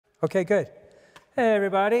Okay, good. Hey,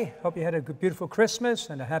 everybody. Hope you had a good, beautiful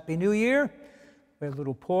Christmas and a Happy New Year. We had a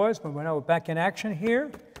little pause, but we're now back in action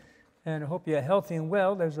here. And I hope you're healthy and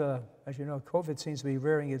well. As you know, COVID seems to be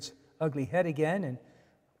rearing its ugly head again, and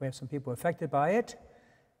we have some people affected by it.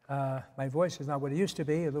 My voice is not what it used to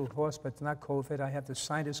be, a little hoarse, but it's not COVID. I have the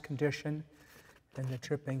sinus condition and the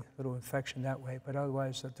tripping little infection that way, but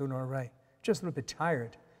otherwise I'm doing all right. Just a little bit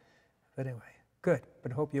tired. But anyway, good.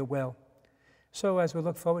 But hope you're well. So as we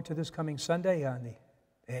look forward to this coming Sunday, on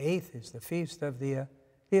the 8th is the feast of the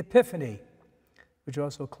Epiphany, which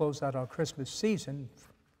also close out our Christmas season.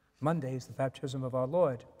 Monday is the baptism of our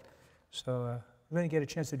Lord. So we didn't get a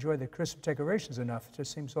chance to enjoy the Christmas decorations enough. It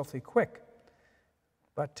just seems awfully quick.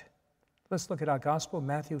 But let's look at our gospel,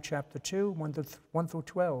 Matthew chapter 2, 1 through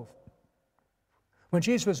 12. When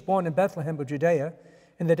Jesus was born in Bethlehem of Judea,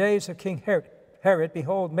 in the days of King Herod,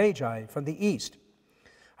 behold, Magi from the east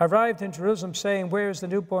arrived in Jerusalem, saying, "Where is the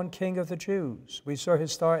newborn King of the Jews? We saw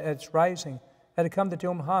his star at its rising, and had come to do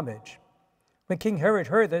him homage." When King Herod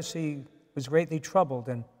heard this, he was greatly troubled,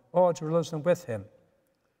 and all Jerusalem with him.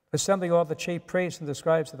 Assembling all the chief priests and the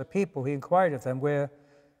scribes of the people, he inquired of them where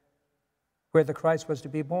the Christ was to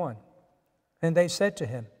be born. And they said to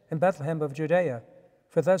him, "In Bethlehem of Judea,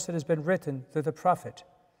 for thus it has been written through the prophet,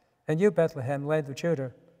 and you, Bethlehem, land of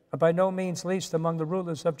Judah, are by no means least among the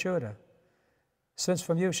rulers of Judah. Since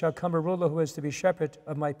from you shall come a ruler who is to be shepherd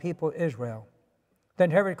of my people Israel."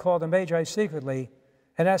 Then Herod called the Magi secretly,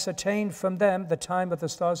 and ascertained from them the time of the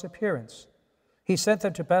star's appearance. He sent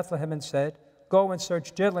them to Bethlehem and said, "Go and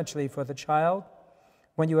search diligently for the child.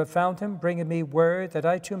 When you have found him, bring me word that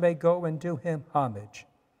I too may go and do him homage."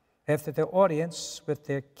 After their audience with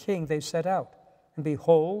their king, they set out. And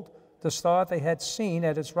behold, the star they had seen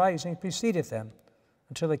at its rising preceded them,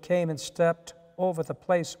 until it came and stepped over the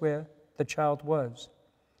place where the child was.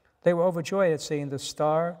 They were overjoyed at seeing the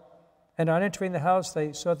star, and on entering the house,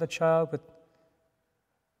 they saw the child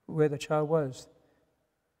where the child was.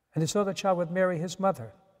 And they saw the child with Mary, his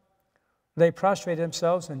mother. They prostrated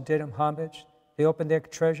themselves and did him homage. They opened their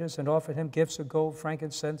treasures and offered him gifts of gold,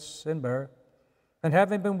 frankincense, and myrrh. And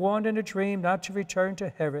having been warned in a dream not to return to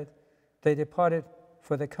Herod, they departed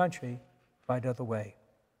for the country by another way.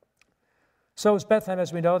 So is Bethlehem,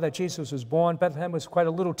 as we know, that Jesus was born. Bethlehem was quite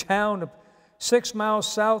a little town 6 miles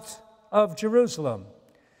south of Jerusalem.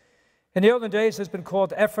 In the olden days, it's been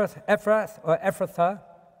called Ephrathah,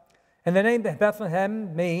 and the name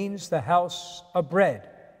Bethlehem means the house of bread.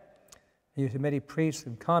 You hear many priests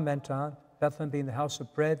and comment on Bethlehem being the house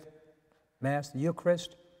of bread, Mass, the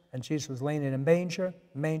Eucharist, and Jesus was laying in a manger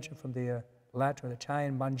from the Latin or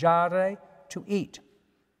Italian mangiare, to eat.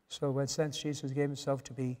 So in a sense, Jesus gave himself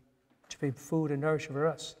to be food and nourishment for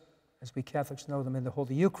us, as we Catholics know them in the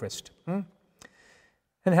Holy Eucharist. And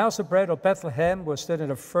the house of bread, or Bethlehem, was stood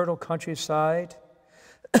in a fertile countryside,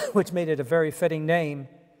 which made it a very fitting name.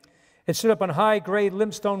 It stood up on a high grade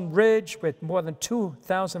limestone ridge with more than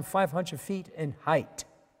 2,500 feet in height.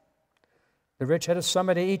 The ridge had a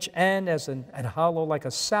summit at each end and hollow like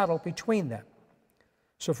a saddle between them.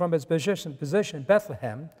 So from its position,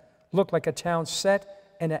 Bethlehem looked like a town set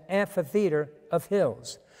in an amphitheater of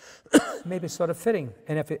hills. Maybe sort of fitting,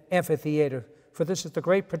 an amphitheater, for this is the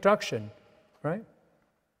great production, right?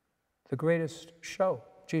 The greatest show,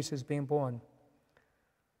 Jesus being born.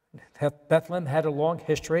 Bethlehem had a long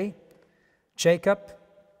history. Jacob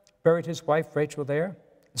buried his wife Rachel there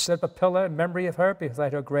and set up a pillar in memory of her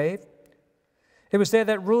beside her grave. It was there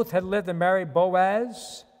that Ruth had lived and married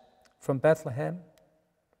Boaz from Bethlehem.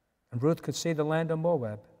 And Ruth could see the land of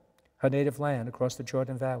Moab, her native land across the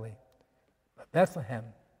Jordan Valley. But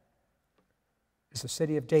Bethlehem is the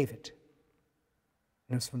city of David.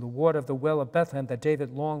 And it was from the water of the well of Bethlehem that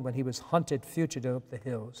David longed when he was hunted fugitive up the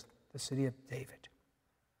hills, the city of David.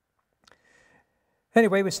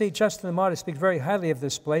 Anyway, we see Justin the Martyr speak very highly of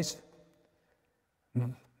this place.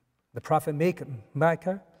 The prophet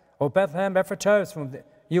Micah, "O Bethlehem Ephratah,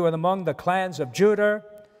 you are among the clans of Judah,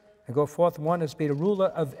 and go forth one as be the ruler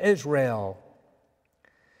of Israel."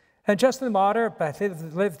 And Justin the Martyr, I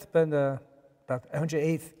think, lived in about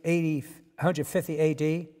 150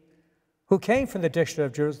 AD, who came from the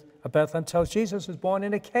district of Bethlehem, tells Jesus was born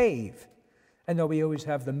in a cave. I know we always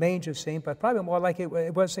have the manger scene, but probably more like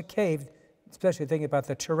it was a cave, especially thinking about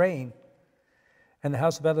the terrain. And the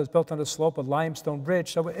house of Bethlehem was built on a slope of limestone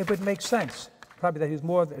ridge, so it would make sense. Probably that he was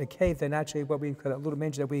more a cave than actually what we call a little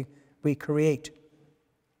manger that we create.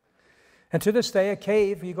 And to this day, a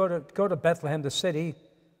cave, you go to Bethlehem, the city,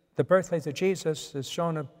 the birthplace of Jesus is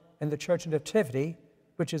shown in the Church of Nativity,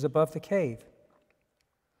 which is above the cave.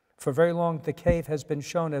 For very long, the cave has been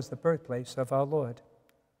shown as the birthplace of our Lord.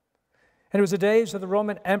 And it was the days of the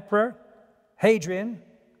Roman Emperor Hadrian.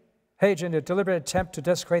 Hadrian, a deliberate attempt to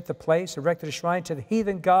desecrate the place, erected a shrine to the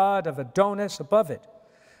heathen god of Adonis above it.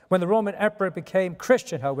 When the Roman emperor became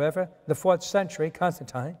Christian, however, in the 4th century,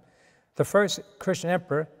 Constantine, the first Christian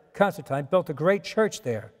emperor, Constantine, built a great church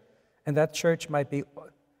there. And that church might be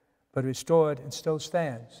but restored and still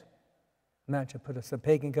stands. Imagine, put some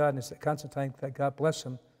pagan god and Constantine, God bless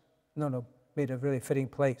him. No, made a really fitting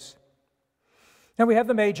place. Now we have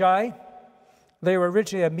the Magi. They were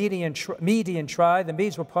originally a Median tribe. The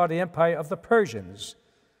Medes were part of the empire of the Persians.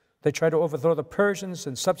 They tried to overthrow the Persians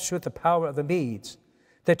and substitute the power of the Medes.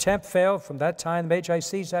 The attempt failed. From that time, the Magi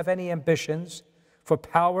ceased to have any ambitions for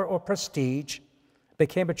power or prestige,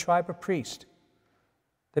 became a tribe of priests.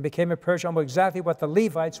 They became in Persia almost exactly what the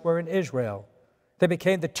Levites were in Israel. They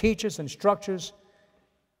became the teachers and instructors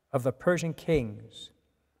of the Persian kings.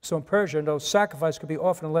 So in Persia, no sacrifice could be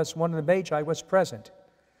offered unless one of the Magi was present.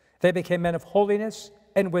 They became men of holiness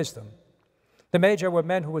and wisdom. The Magi were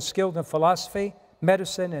men who were skilled in philosophy,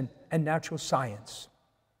 medicine, and natural science.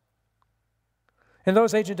 In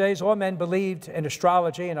those ancient days, all men believed in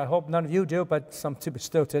astrology, and I hope none of you do, but some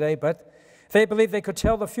still today, but they believed they could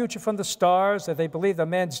tell the future from the stars, that they believed a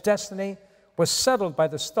man's destiny was settled by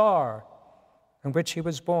the star in which he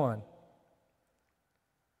was born.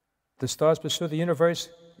 The stars pursue the universe,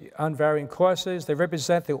 unvarying courses. They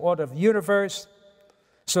represent the order of the universe.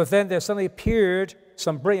 So if then there suddenly appeared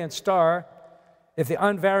some brilliant star, if the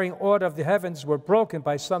unvarying order of the heavens were broken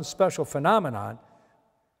by some special phenomenon,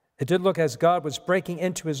 it did look as God was breaking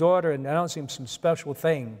into his order and announcing some special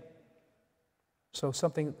thing. So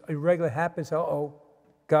something irregular happens,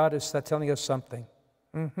 God is telling us something.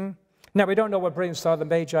 Now, we don't know what brilliant star the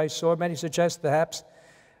Magi saw. Many suggest perhaps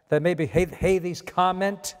that maybe Halley's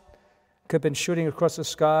Comet could have been shooting across the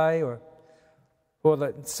sky, or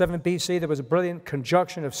the 7 BC, there was a brilliant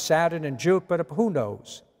conjunction of Saturn and Jupiter, but who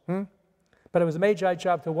knows? But it was a Magi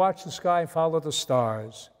job to watch the sky and follow the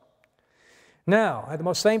stars. Now, at the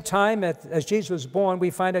most same time as Jesus was born, we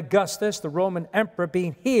find Augustus, the Roman emperor,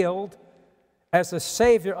 being healed as the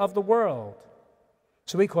Savior of the world.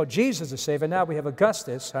 So we call Jesus the Savior. Now we have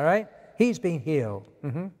Augustus, all right? He's being healed.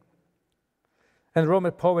 And the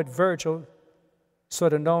Roman poet Virgil,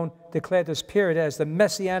 sort of known, declared this period as the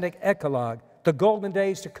Messianic Eclogue, the golden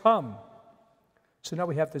days to come. So now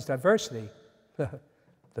we have this diversity.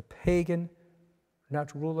 The pagan,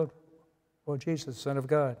 natural ruler, or Jesus, Son of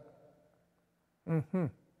God. Now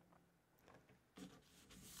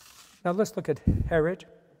let's look at Herod.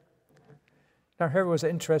 Now Herod was an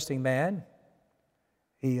interesting man.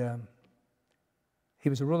 He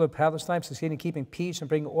was a ruler of Palestine, succeeding in keeping peace and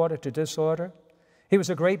bringing order to disorder. He was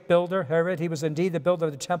a great builder, Herod. He was indeed the builder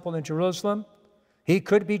of the temple in Jerusalem. He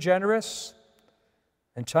could be generous.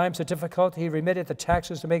 In times of difficulty, he remitted the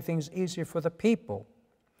taxes to make things easier for the people.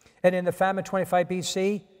 And in the famine 25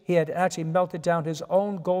 BC, he had actually melted down his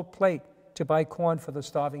own gold plate to buy corn for the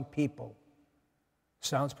starving people.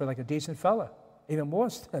 Sounds pretty like a decent fella, even more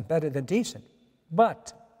better than decent.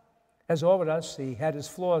 But, as all with us, he had his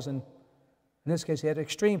flaws, and in this case, he had an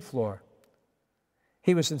extreme flaw.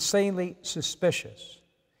 He was insanely suspicious.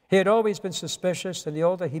 He had always been suspicious, and the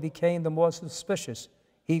older he became, the more suspicious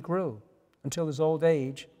he grew, until his old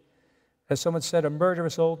age, as someone said, a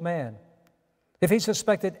murderous old man. If he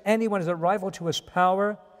suspected anyone as a rival to his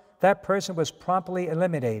power, that person was promptly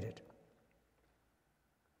eliminated.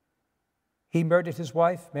 He murdered his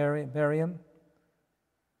wife, Miriam,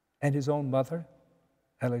 and his own mother,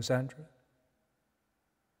 Alexandra,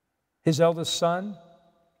 his eldest son,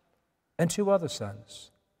 and 2 other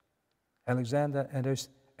sons, Alexander and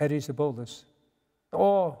Aristobulus.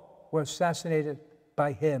 All were assassinated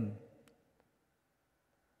by him.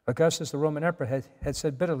 Augustus, the Roman emperor, had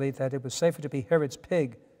said bitterly that it was safer to be Herod's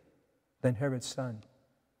pig than Herod's son.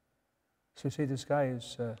 So you see, this guy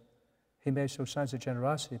he may show signs of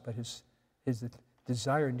generosity, but his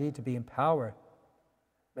desire and need to be in power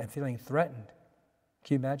and feeling threatened.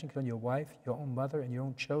 Can you imagine killing your wife, your own mother, and your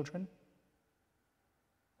own children?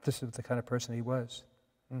 This is the kind of person he was.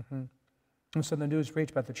 And so the news reached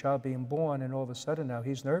about the child being born, and all of a sudden now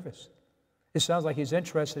he's nervous. It sounds like he's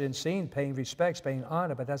interested in seeing, paying respects, paying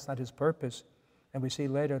honor, but that's not his purpose. And we see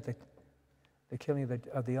later the killing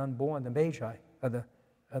of the unborn, the Magi, of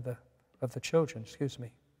the children,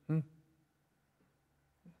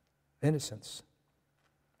 Innocence.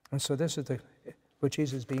 And so this is what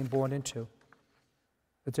Jesus is being born into,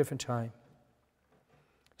 a different time.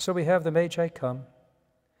 So we have the Magi come.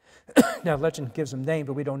 Now, legend gives them names,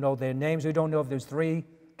 but we don't know their names. We don't know if there's 3.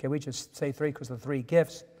 Okay, we just say 3 because of the 3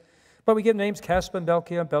 gifts. But we give names, Caspar,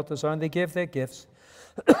 Melchior, and Belteshazzar, and they give their gifts.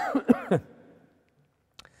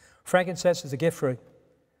 Frankincense is a gift for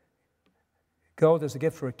gold is a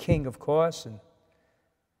gift for a king, of course, and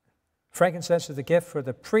frankincense is a gift for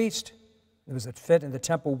the priest. It was a fit in the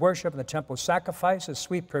temple worship and the temple sacrifices,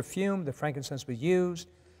 sweet perfume, the frankincense was used.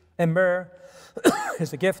 And myrrh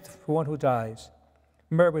is a gift for one who dies.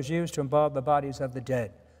 Myrrh was used to embalm the bodies of the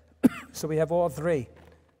dead. So we have all three,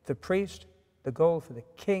 the priest, the gold for the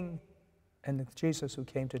king, and the Jesus who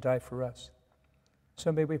came to die for us.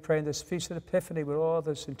 So may we pray in this Feast of Epiphany with all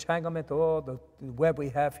this entanglement, all the web we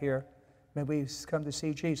have here, may we come to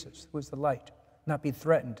see Jesus, who is the light, not be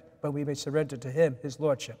threatened, but we may surrender to him, his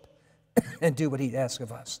lordship, and do what he asks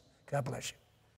of us. God bless you.